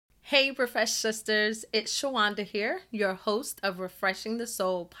Hey, Refresh Sisters, it's Shawanda here, your host of Refreshing the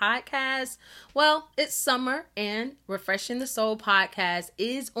Soul podcast. Well, it's summer and Refreshing the Soul podcast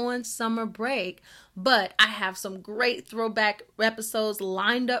is on summer break, but I have some great throwback episodes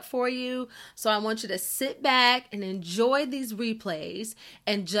lined up for you. So I want you to sit back and enjoy these replays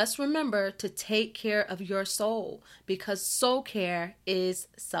and just remember to take care of your soul because soul care is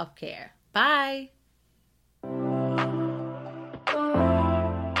self-care. Bye.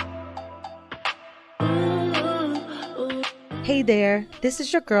 Hey there, this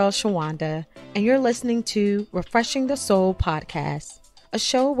is your girl Shawanda, and you're listening to Refreshing the Soul podcast, a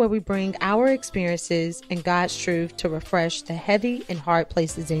show where we bring our experiences and God's truth to refresh the heavy and hard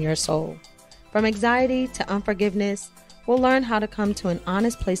places in your soul. From anxiety to unforgiveness, we'll learn how to come to an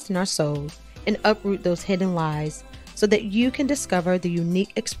honest place in our souls and uproot those hidden lies so that you can discover the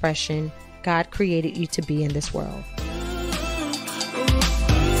unique expression God created you to be in this world.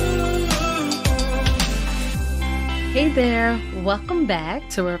 Hey there, welcome back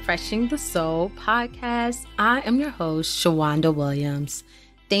to Refreshing the Soul podcast. I am your host, Shawanda Williams.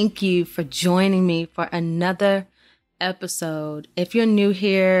 Thank you for joining me for another episode. If you're new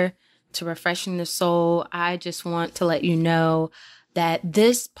here to Refreshing the Soul, I just want to let you know that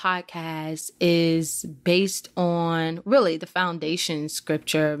this podcast is based on really the foundation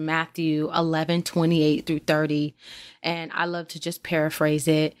scripture, Matthew 11:28 through 30. And I love to just paraphrase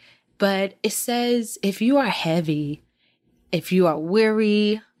it. But it says, if you are heavy, if you are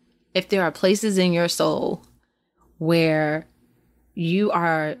weary, if there are places in your soul where you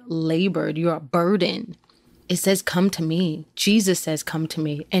are labored, you are burdened, it says, come to me. Jesus says, come to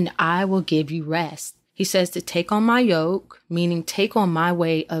me, and I will give you rest. He says to take on my yoke, meaning take on my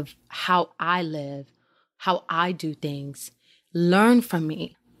way of how I live, how I do things. Learn from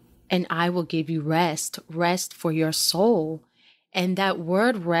me, and I will give you rest for your soul. And that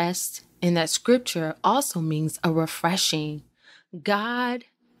word rest in that scripture also means a refreshing. God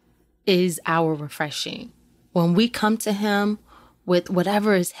is our refreshing. When we come to him with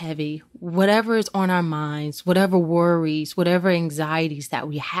whatever is heavy, whatever is on our minds, whatever worries, whatever anxieties that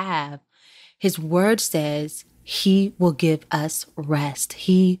we have, his word says he will give us rest.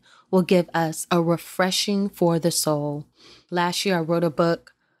 He will give us a refreshing for the soul. Last year, I wrote a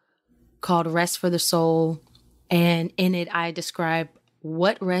book called Rest for the Soul. And in it, I describe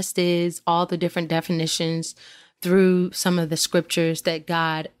what rest is, all the different definitions through some of the scriptures that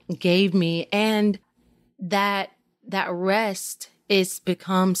God gave me. And that rest is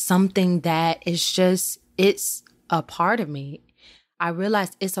become something that is just, it's a part of me. I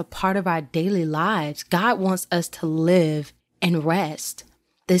realize it's a part of our daily lives. God wants us to live and rest.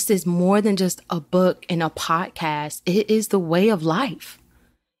 This is more than just a book and a podcast. It is the way of life.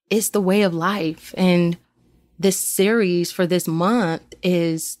 It's the way of life. And this series for this month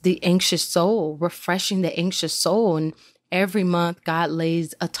is the anxious soul, refreshing the anxious soul. And every month God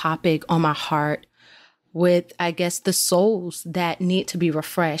lays a topic on my heart with, I guess, the souls that need to be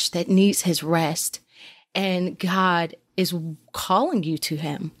refreshed, that needs his rest. And God is calling you to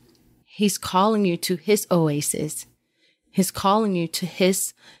him. He's calling you to his oasis. He's calling you to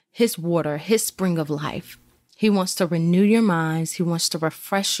his water, his spring of life. He wants to renew your minds. He wants to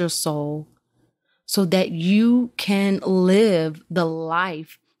refresh your soul, so that you can live the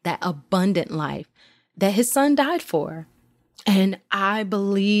life, that abundant life that his son died for. And I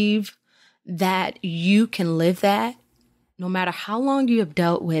believe that you can live that no matter how long you have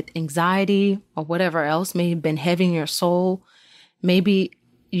dealt with anxiety or whatever else may have been heavy in your soul. Maybe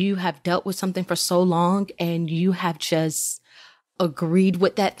you have dealt with something for so long and you have just agreed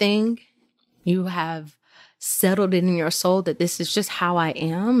with that thing. You have settled it in your soul that this is just how I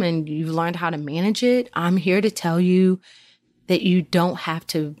am and you've learned how to manage it. I'm here to tell you that you don't have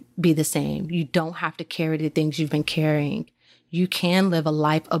to be the same. You don't have to carry the things you've been carrying. You can live a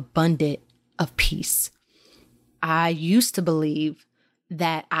life abundant of peace. I used to believe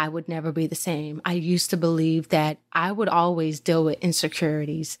that I would never be the same. I used to believe that I would always deal with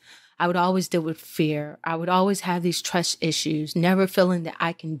insecurities. I would always deal with fear. I would always have these trust issues, never feeling that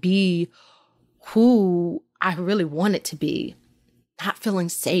I can be who I really wanted to be, not feeling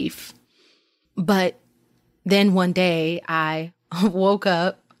safe. But then one day I woke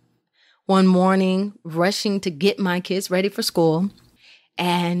up one morning rushing to get my kids ready for school.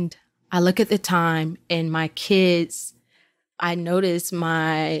 And I look at the time and my kids, I noticed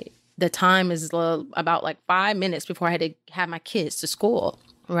the time is about like 5 minutes before I had to have my kids to school,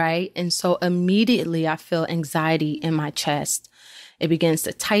 right? And so immediately I feel anxiety in my chest. It begins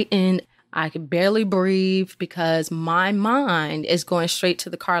to tighten. I can barely breathe because my mind is going straight to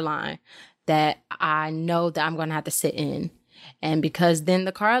the car line that I know that I'm going to have to sit in. And because then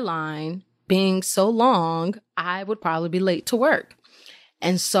the car line being so long, I would probably be late to work.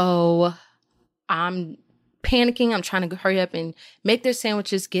 And so I'm panicking. I'm trying to hurry up and make their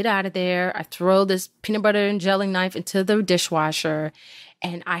sandwiches, get out of there. I throw this peanut butter and jelly knife into the dishwasher,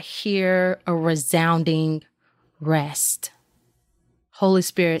 and I hear a resounding rest. Holy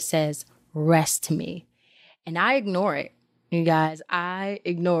Spirit says, rest to me. And I ignore it. You guys, I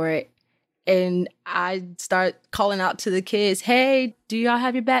ignore it. And I start calling out to the kids, hey, do y'all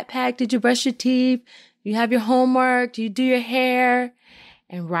have your backpack? Did you brush your teeth? You have your homework? Do you do your hair?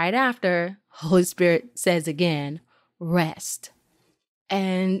 And right after, Holy Spirit says again, rest.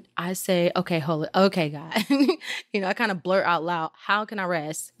 And I say, okay, God. I kind of blurt out loud, how can I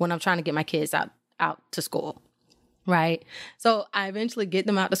rest when I'm trying to get my kids out to school? Right? So I eventually get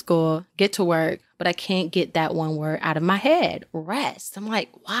them out to school, get to work, but I can't get that one word out of my head, rest. I'm like,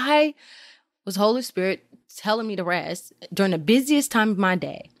 why was Holy Spirit telling me to rest during the busiest time of my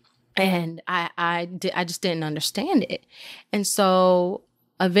day? And I just didn't understand it. And so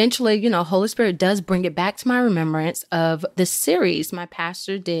eventually, Holy Spirit does bring it back to my remembrance of the series my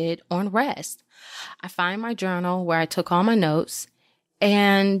pastor did on rest. I find my journal where I took all my notes,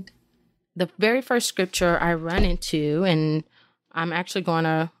 and the very first scripture I run into, and I'm actually going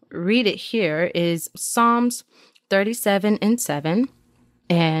to read it here, is Psalms 37:7.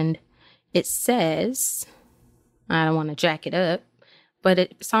 And it says, I don't want to jack it up,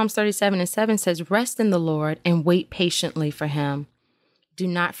 but Psalms 37:7 says, rest in the Lord and wait patiently for him. Do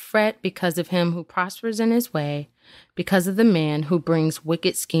not fret because of him who prospers in his way, because of the man who brings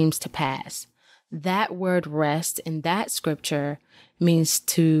wicked schemes to pass. That word rest in that scripture means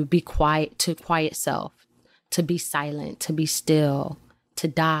to be quiet, to quiet self, to be silent, to be still, to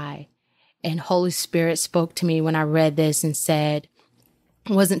die. And Holy Spirit spoke to me when I read this and said,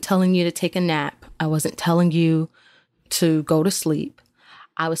 I wasn't telling you to take a nap. I wasn't telling you to go to sleep.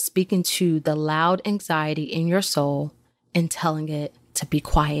 I was speaking to the loud anxiety in your soul and telling it to be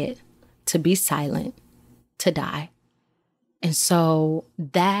quiet, to be silent, to die. And so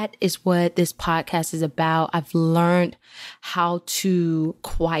that is what this podcast is about. I've learned how to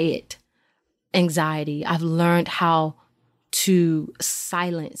quiet anxiety. I've learned how to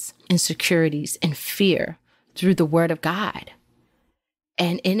silence insecurities and fear through the word of God.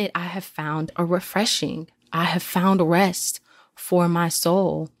 And in it, I have found a refreshing. I have found rest for my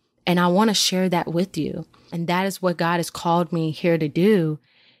soul. And I want to share that with you. And that is what God has called me here to do,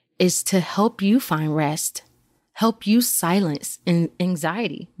 is to help you find rest, help you silence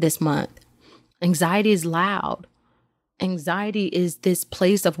anxiety this month. Anxiety is loud. Anxiety is this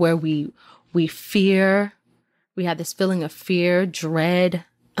place of where we fear. We have this feeling of fear, dread,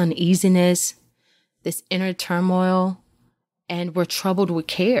 uneasiness, this inner turmoil, and we're troubled with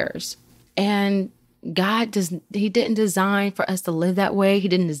cares. And He didn't design for us to live that way. He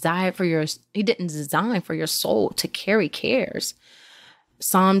didn't design for your soul to carry cares.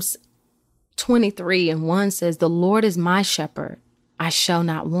 Psalms 23:1 says, the Lord is my shepherd, I shall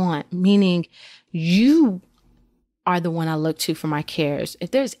not want, meaning you are the one I look to for my cares.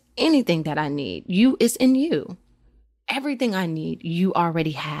 If there's anything that I need, it's in you. Everything I need, you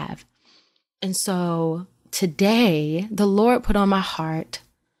already have. And so today, the Lord put on my heart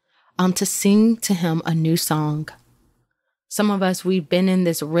to sing to him a new song. Some of us, we've been in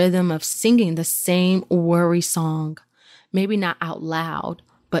this rhythm of singing the same worry song, maybe not out loud,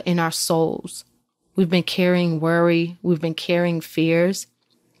 but in our souls. We've been carrying worry, we've been carrying fears,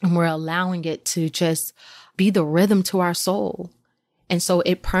 and we're allowing it to just be the rhythm to our soul. And so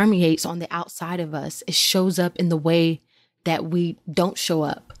it permeates on the outside of us. It shows up in the way that we don't show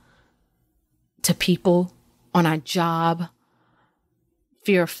up to people, on our job,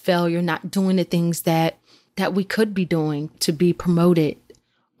 fear of failure, not doing the things that we could be doing to be promoted,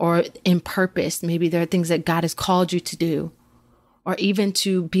 or in purpose. Maybe there are things that God has called you to do, or even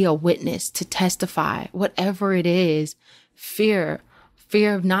to be a witness, to testify, whatever it is. Fear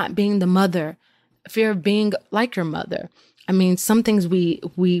of not being the mother, fear of being like your mother. I mean, some things we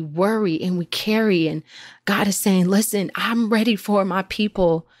worry and we carry, and God is saying, listen, I'm ready for my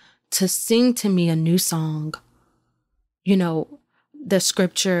people to sing to me a new song. The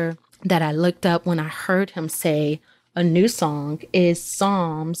scripture that I looked up when I heard him say a new song is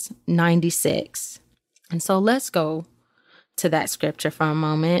Psalms 96. And so let's go to that scripture for a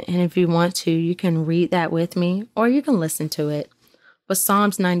moment. And if you want to, you can read that with me, or you can listen to it. But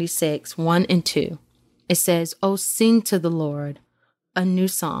Psalms 96, 1 and 2, it says, oh, sing to the Lord a new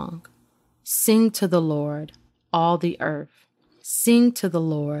song. Sing to the Lord, all the earth. Sing to the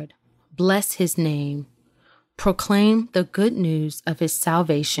Lord, bless his name. Proclaim the good news of his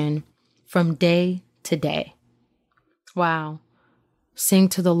salvation from day to day. Wow. sing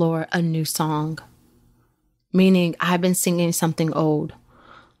to the Lord a new song. Meaning I've been singing something old.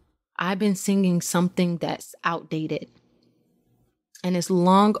 I've been singing something that's outdated. And it's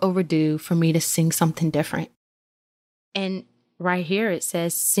long overdue for me to sing something different. And right here it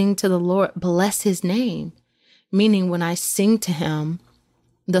says, sing to the Lord, bless his name. Meaning when I sing to him,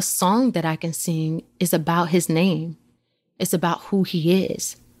 the song that I can sing is about his name. It's about who he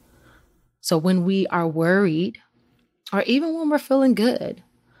is. So when we are worried, or even when we're feeling good,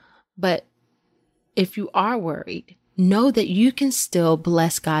 but if you are worried, know that you can still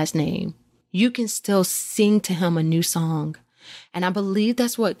bless God's name. You can still sing to him a new song. And I believe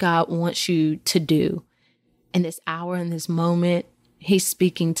that's what God wants you to do. In this hour, in this moment, he's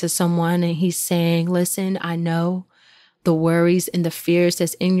speaking to someone and he's saying, listen, I know the worries and the fears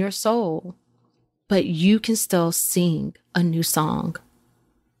that's in your soul, but you can still sing a new song.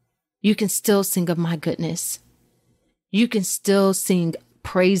 You can still sing of my goodness. You can still sing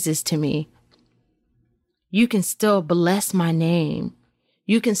praises to me. You can still bless my name.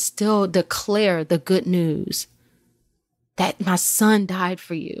 You can still declare the good news that my son died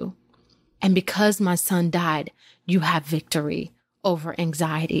for you. And because my son died, you have victory over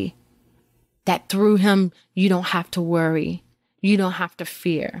anxiety. That through him, you don't have to worry. You don't have to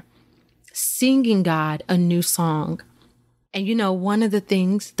fear. Singing God a new song. And you know, one of the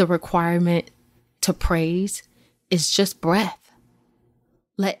things, the requirement to praise is just breath.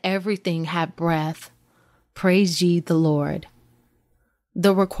 Let everything have breath. Praise ye the Lord.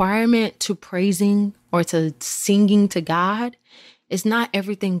 The requirement to praising or to singing to God is not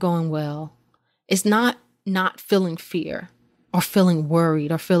everything going well. It's not feeling fear or feeling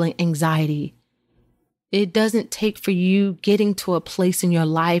worried or feeling anxiety. It doesn't take for you getting to a place in your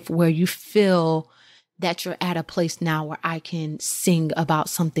life where you feel that you're at a place now where I can sing about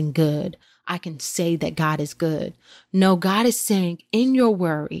something good. I can say that God is good. No, God is saying in your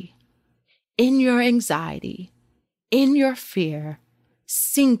worry, in your anxiety, in your fear,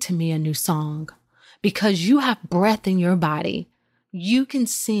 sing to me a new song. Because you have breath in your body, you can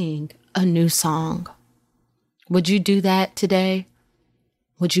sing a new song. Would you do that today?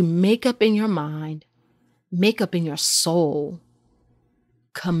 Would you make up in your mind, make up in your soul,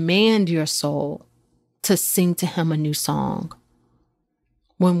 command your soul to sing to him a new song?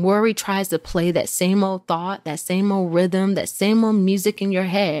 When worry tries to play that same old thought, that same old rhythm, that same old music in your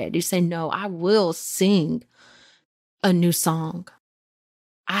head, you say, no, I will sing a new song.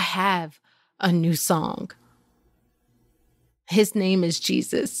 I have a new song. His name is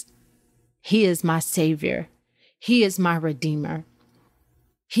Jesus. He is my Savior. He is my Redeemer.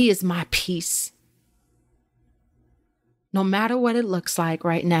 He is my peace. No matter what it looks like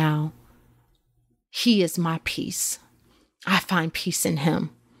right now, he is my peace. I find peace in him.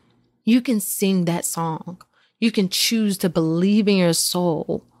 You can sing that song. You can choose to believe in your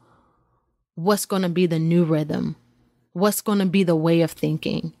soul what's going to be the new rhythm. What's going to be the way of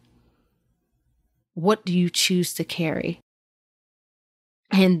thinking? What do you choose to carry?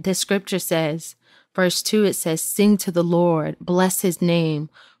 And the scripture says, verse 2, it says, sing to the Lord, bless his name,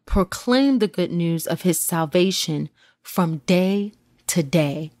 proclaim the good news of his salvation from day to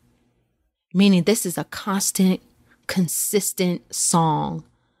day. Meaning this is a constant, consistent song.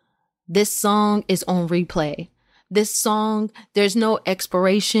 This song is on replay. This song, there's no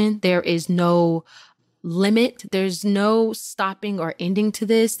expiration. There is no limit. There's no stopping or ending to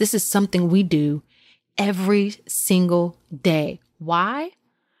this. This is something we do every single day. Why?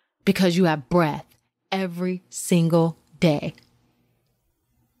 Because you have breath every single day.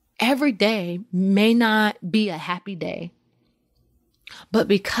 Every day may not be a happy day, but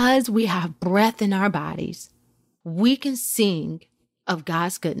because we have breath in our bodies, we can sing of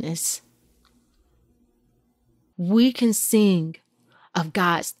God's goodness. We can sing of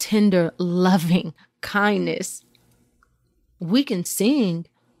God's tender, loving kindness. We can sing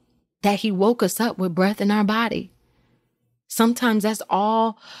that he woke us up with breath in our body. Sometimes that's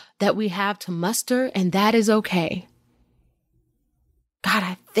all that we have to muster, and that is okay. God,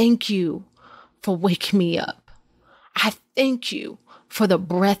 I thank you for waking me up. I thank you for the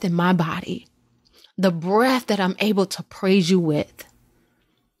breath in my body, the breath that I'm able to praise you with.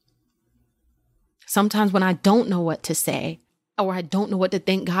 Sometimes when I don't know what to say, or I don't know what to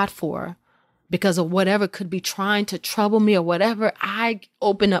thank God for, because of whatever could be trying to trouble me or whatever, I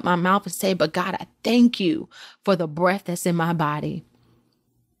open up my mouth and say, but God, I thank you for the breath that's in my body.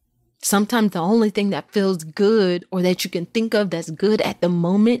 Sometimes the only thing that feels good or that you can think of that's good at the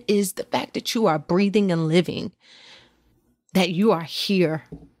moment is the fact that you are breathing and living, that you are here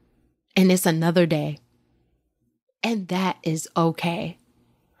and it's another day. And that is okay.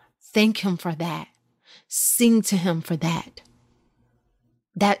 Thank him for that. Sing to him for that.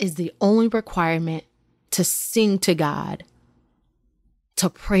 That is the only requirement to sing to God, to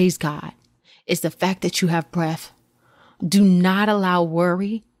praise God, is the fact that you have breath. Do not allow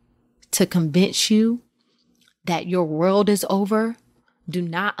worry to convince you that your world is over. Do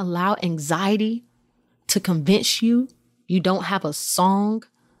not allow anxiety to convince you you don't have a song.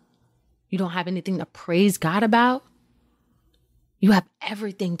 You don't have anything to praise God about. You have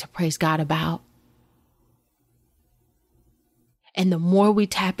everything to praise God about. And the more we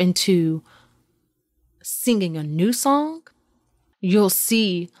tap into singing a new song, you'll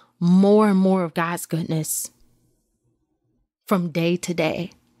see more and more of God's goodness from day to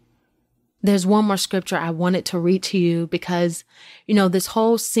day. There's one more scripture I wanted to read to you because, this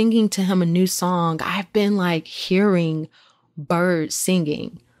whole singing to him a new song, I've been like hearing birds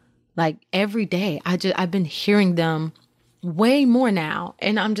singing like every day. I've been hearing them way more now.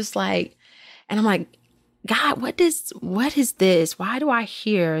 And I'm like, God, what is this? Why do I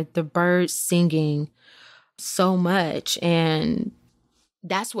hear the birds singing so much? And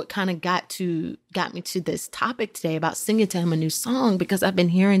that's what kind of got me to this topic today about singing to him a new song, because I've been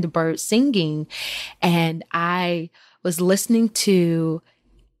hearing the birds singing. And I was listening to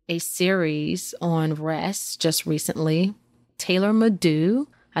a series on rest just recently. Taylor Madu,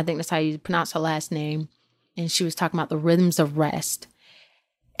 I think that's how you pronounce her last name. And she was talking about the rhythms of rest.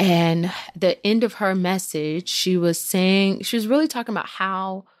 And at the end of her message, she was really talking about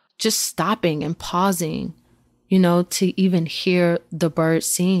how just stopping and pausing, to even hear the birds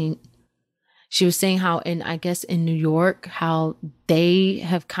sing. She was saying how in New York, how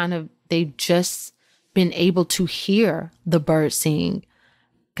they've just been able to hear the birds sing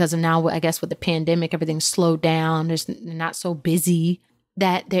because of now, I guess with the pandemic, everything's slowed down. They're not so busy,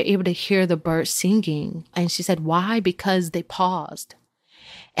 that they're able to hear the birds singing. And she said, why? Because they paused.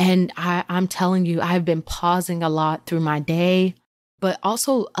 And I'm telling you, I've been pausing a lot through my day, but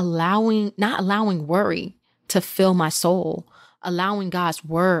also not allowing worry to fill my soul, allowing God's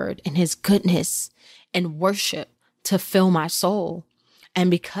word and his goodness and worship to fill my soul. And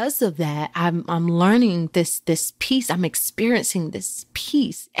because of that, I'm learning this peace. I'm experiencing this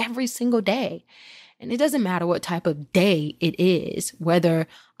peace every single day. And it doesn't matter what type of day it is, whether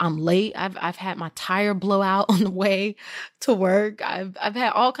I'm late. I've had my tire blow out on the way to work. I've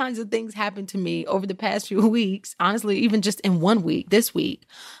had all kinds of things happen to me over the past few weeks, honestly, even just in 1 week, this week.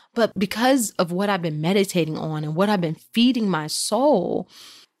 But because of what I've been meditating on and what I've been feeding my soul,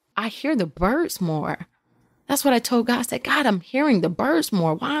 I hear the birds more. That's what I told God. I said, God, I'm hearing the birds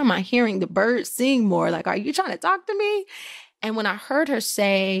more. Why am I hearing the birds sing more? Like, are you trying to talk to me? And when I heard her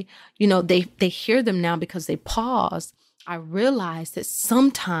say, they hear them now because they pause, I realized that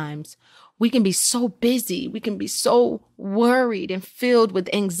sometimes we can be so busy, we can be so worried and filled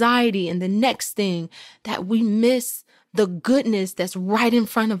with anxiety and the next thing that we miss the goodness that's right in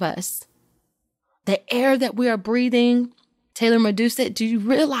front of us. The air that we are breathing, Taylor Madu said, do you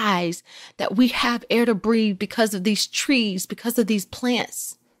realize that we have air to breathe because of these trees, because of these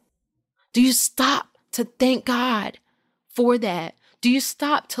plants? Do you stop to thank God for that? Do you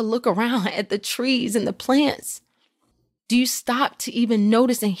stop to look around at the trees and the plants? Do you stop to even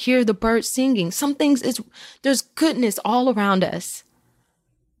notice and hear the birds singing? There's goodness all around us.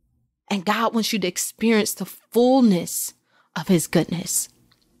 And God wants you to experience the fullness of his goodness.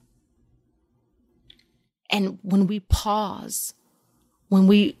 And when we pause, when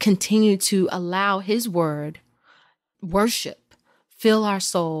we continue to allow his word, worship, fill our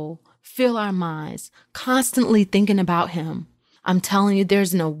soul, fill our minds, constantly thinking about him, I'm telling you,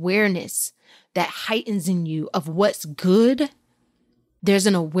 there's an awareness that heightens in you of what's good. There's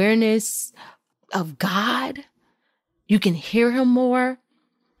an awareness of God. You can hear him more.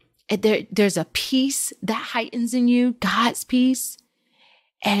 There's a peace that heightens in you, God's peace.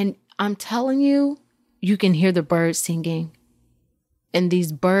 And I'm telling you, you can hear the birds singing. And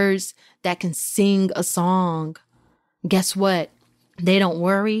these birds that can sing a song, guess what? They don't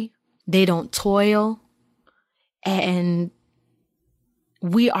worry. They don't toil. And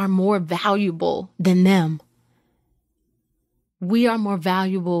we are more valuable than them. We are more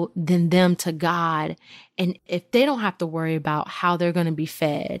valuable than them to God. And if they don't have to worry about how they're going to be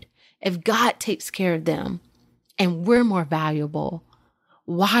fed, if God takes care of them and we're more valuable,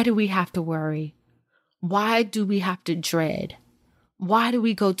 why do we have to worry? Why do we have to dread? Why do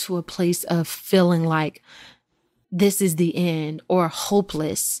we go to a place of feeling like this is the end or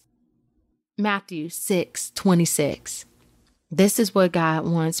hopeless? Matthew 6:26. This is what God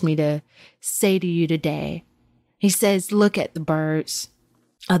wants me to say to you today. He says, look at the birds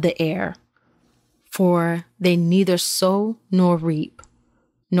of the air, for they neither sow nor reap,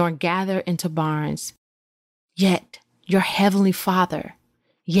 nor gather into barns. Yet your heavenly Father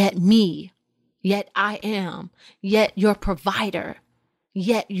yet me, yet I am, yet your provider,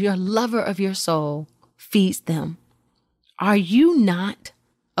 yet your lover of your soul feeds them. Are you not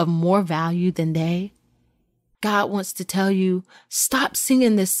of more value than they? God wants to tell you, stop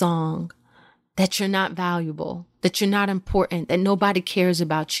singing this song that you're not valuable, that you're not important, that nobody cares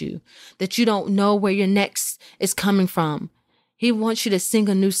about you, that you don't know where your next is coming from. He wants you to sing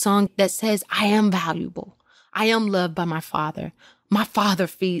a new song that says, I am valuable. I am loved by my Father. My Father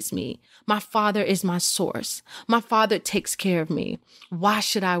feeds me. My Father is my source. My Father takes care of me. Why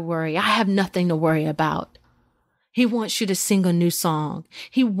should I worry? I have nothing to worry about. He wants you to sing a new song.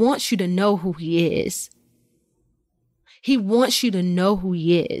 He wants you to know who He is. He wants you to know who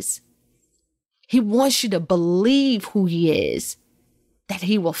He is. He wants you to believe who He is, that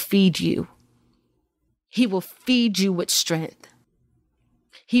He will feed you. He will feed you with strength.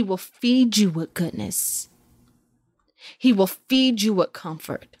 He will feed you with goodness. He will feed you with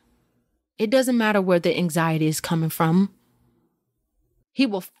comfort. It doesn't matter where the anxiety is coming from. He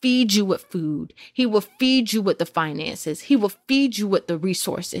will feed you with food. He will feed you with the finances. He will feed you with the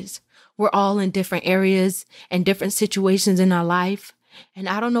resources. We're all in different areas and different situations in our life. And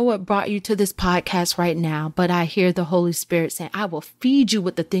I don't know what brought you to this podcast right now, but I hear the Holy Spirit saying, I will feed you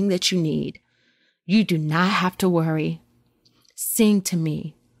with the thing that you need. You do not have to worry. Sing to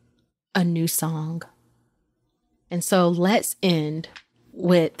me a new song. And so let's end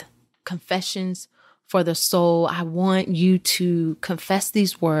with confessions for the soul. I want you to confess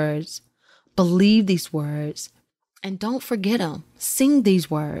these words, believe these words, and don't forget them. Sing these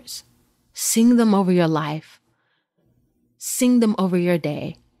words. Sing them over your life. Sing them over your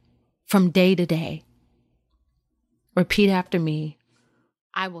day, from day to day. Repeat after me.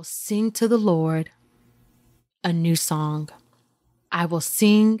 I will sing to the Lord a new song. I will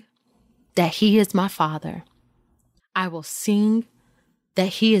sing that He is my Father. I will sing that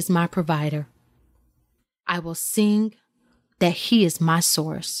He is my provider. I will sing that He is my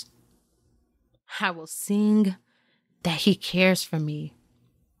source. I will sing that He cares for me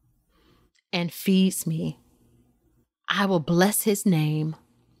and feeds me. I will bless His name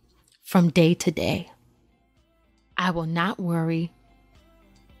from day to day. I will not worry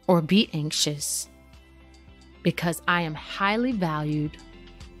or be anxious because I am highly valued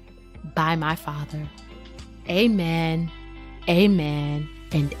by my Father. Amen, amen,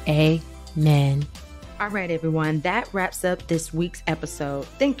 and amen. All right, everyone, that wraps up this week's episode.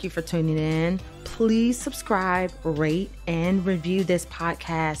 Thank you for tuning in. Please subscribe, rate, and review this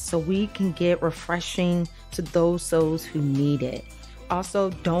podcast so we can get refreshing to those souls who need it. Also,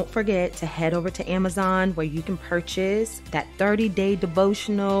 don't forget to head over to Amazon where you can purchase that 30-day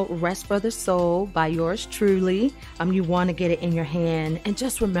devotional Rest for the Soul by yours truly. You want to get it in your hand. And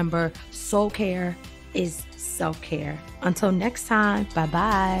just remember, soul care is self-care. Until next time,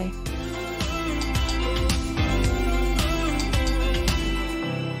 bye-bye.